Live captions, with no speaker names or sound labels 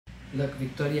Look,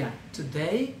 Victoria,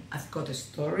 today I've got a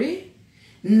story,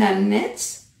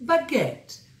 Nanette's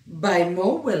Baguette by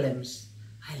Willems.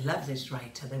 I love this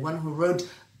writer, the one who wrote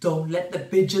Don't Let the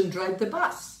Pigeon Drive the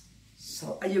Bus.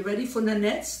 So, are you ready for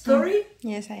Nanette's story?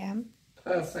 Yes, I am.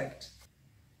 Perfect.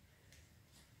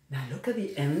 Now look at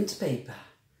the end paper,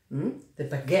 the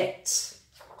baguette.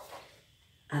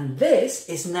 And this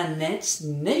is Nanette's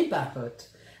neighborhood.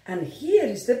 And here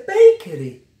is the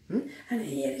bakery. And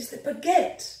here is the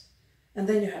baguette. And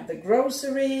then you have the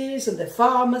groceries and the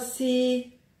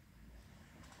pharmacy.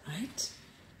 Right?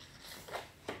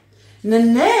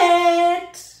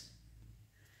 Nanette!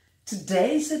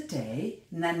 Today's a day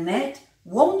Nanette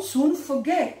won't soon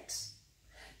forget.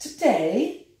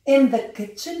 Today, in the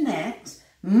kitchenette,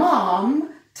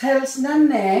 Mom tells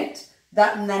Nanette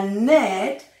that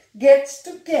Nanette gets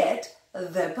to get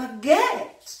the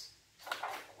baguette.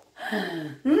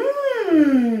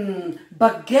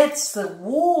 Baguettes are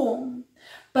warm.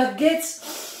 Baguettes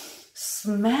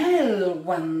smell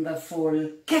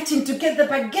wonderful. Getting to get the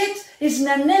baguette is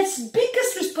Nanette's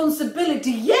biggest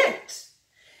responsibility yet.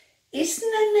 Is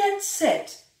Nanette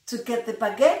set to get the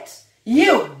baguette?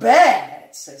 You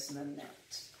bet, says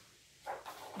Nanette.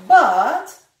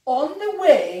 But on the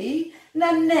way,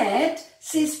 Nanette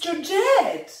sees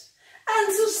Georgette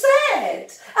and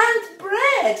Suzette and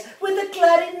Brett with a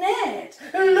clarinet.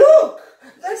 Look,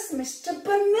 there's Mr.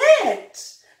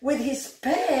 Burnett with his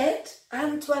pet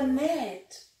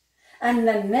Antoinette. And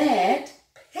Nanette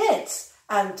pets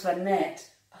Antoinette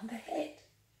on the head.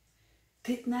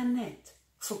 Did Nanette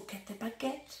forget the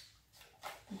baguette?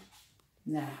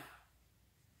 No.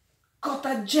 Got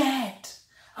a jet.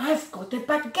 I've got a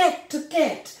baguette to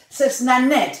get, says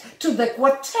Nanette to the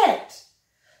quartet.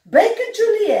 Baker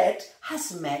Juliet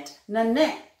has met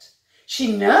Nanette.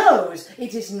 She knows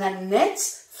it is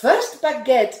Nanette's first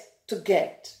baguette to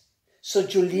get. So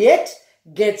Juliet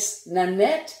gets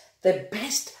Nanette the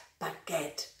best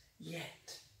baguette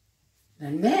yet.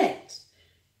 Nanette,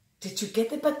 did you get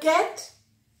the baguette?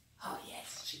 Oh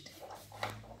yes, she did.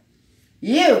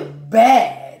 You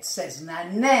bet, says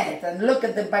Nanette, and look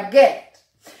at the baguette.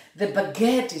 The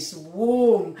baguette is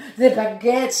warm. The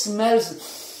baguette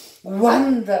smells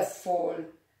wonderful.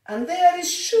 And there is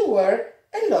sure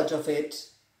a lot of it.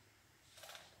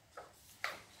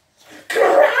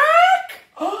 Crack!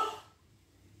 Oh,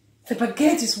 the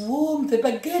baguette is warm. The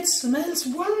baguette smells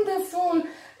wonderful. And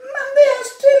there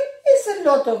still is a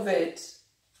lot of it.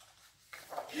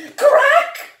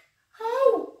 Crack!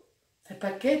 Oh, the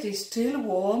baguette is still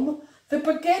warm. The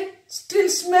baguette still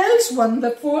smells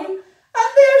wonderful.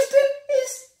 And there still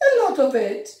is a lot of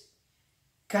it.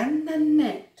 Can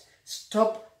Nanette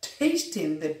stop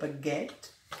tasting the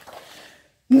baguette?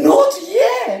 Not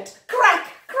yet!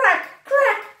 Crack, crack,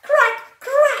 crack, crack,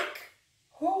 crack!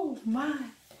 Oh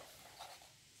my!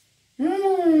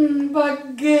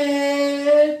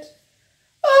 Baguette!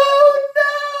 Oh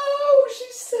no,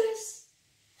 she says.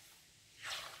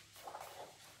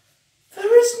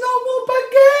 There is no more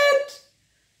baguette!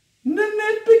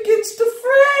 Nanette begins to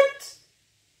fret.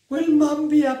 Will Mum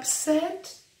be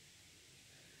upset?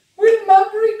 Will Mum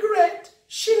regret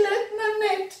she let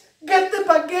Nanette get the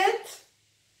baguette?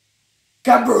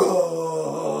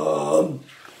 Kabroom!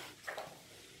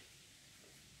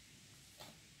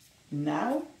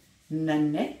 Now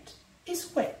Nanette is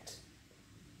wet.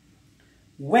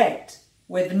 Wet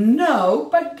with no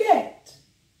baguette.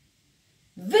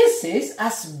 This is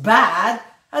as bad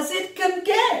as it can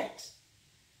get.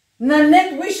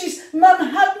 Nanette wishes Mum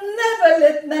had never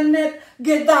let Nanette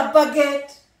get that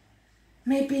baguette.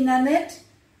 Maybe Nanette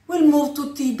will move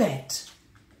to Tibet.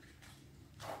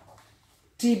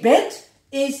 Tibet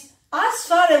is as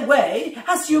far away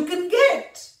as you can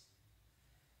get.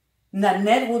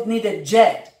 Nanette would need a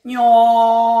jet,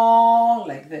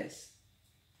 like this.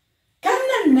 Can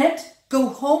Nanette go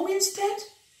home instead?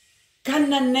 Can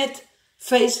Nanette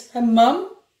face her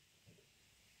mum?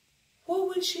 What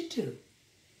will she do?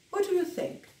 What do you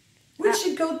think? Will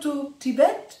she go to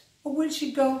Tibet or will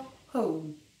she go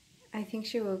home? I think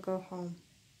she will go home.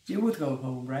 You would go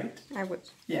home, right? I would.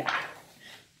 Yeah.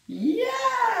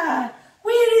 Yeah!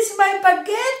 Where is my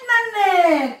baguette,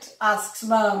 Nanette? Asks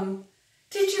Mum.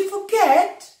 Did you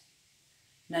forget?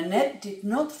 Nanette did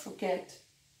not forget.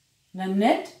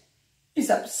 Nanette is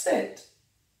upset.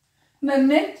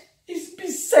 Nanette is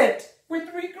beset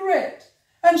with regret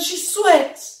and she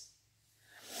sweats.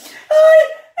 I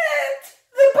ate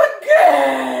the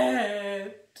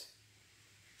baguette.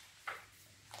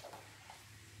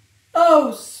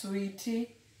 Oh,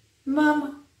 sweetie,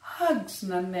 Mum hugs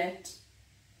Nanette.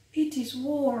 It is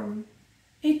warm.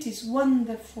 It is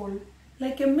wonderful,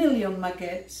 like a million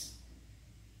baguettes.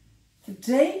 The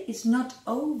day is not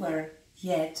over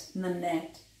yet,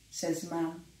 Nanette, says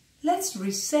Mum. Let's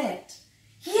reset.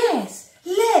 Yes,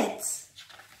 let's.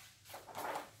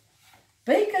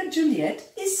 Baker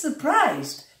Juliet is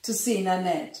surprised to see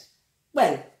Nanette.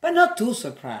 Well, but not too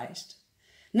surprised.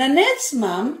 Nanette's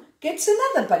mum gets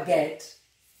another baguette.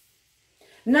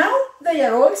 Now they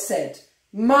are all set.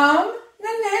 Mum,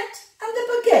 Nanette and the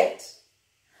baguette.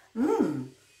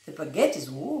 The baguette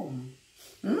is warm.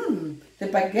 The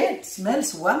baguette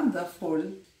smells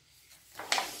wonderful.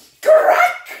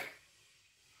 Crack!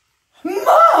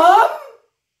 Mom!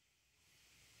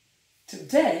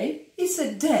 Today is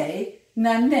a day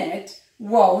Nanette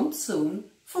won't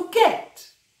soon forget.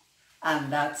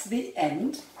 And that's the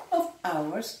end of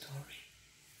our story,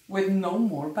 with no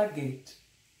more baguette.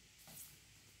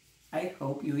 I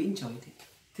hope you enjoyed it.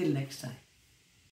 Till next time.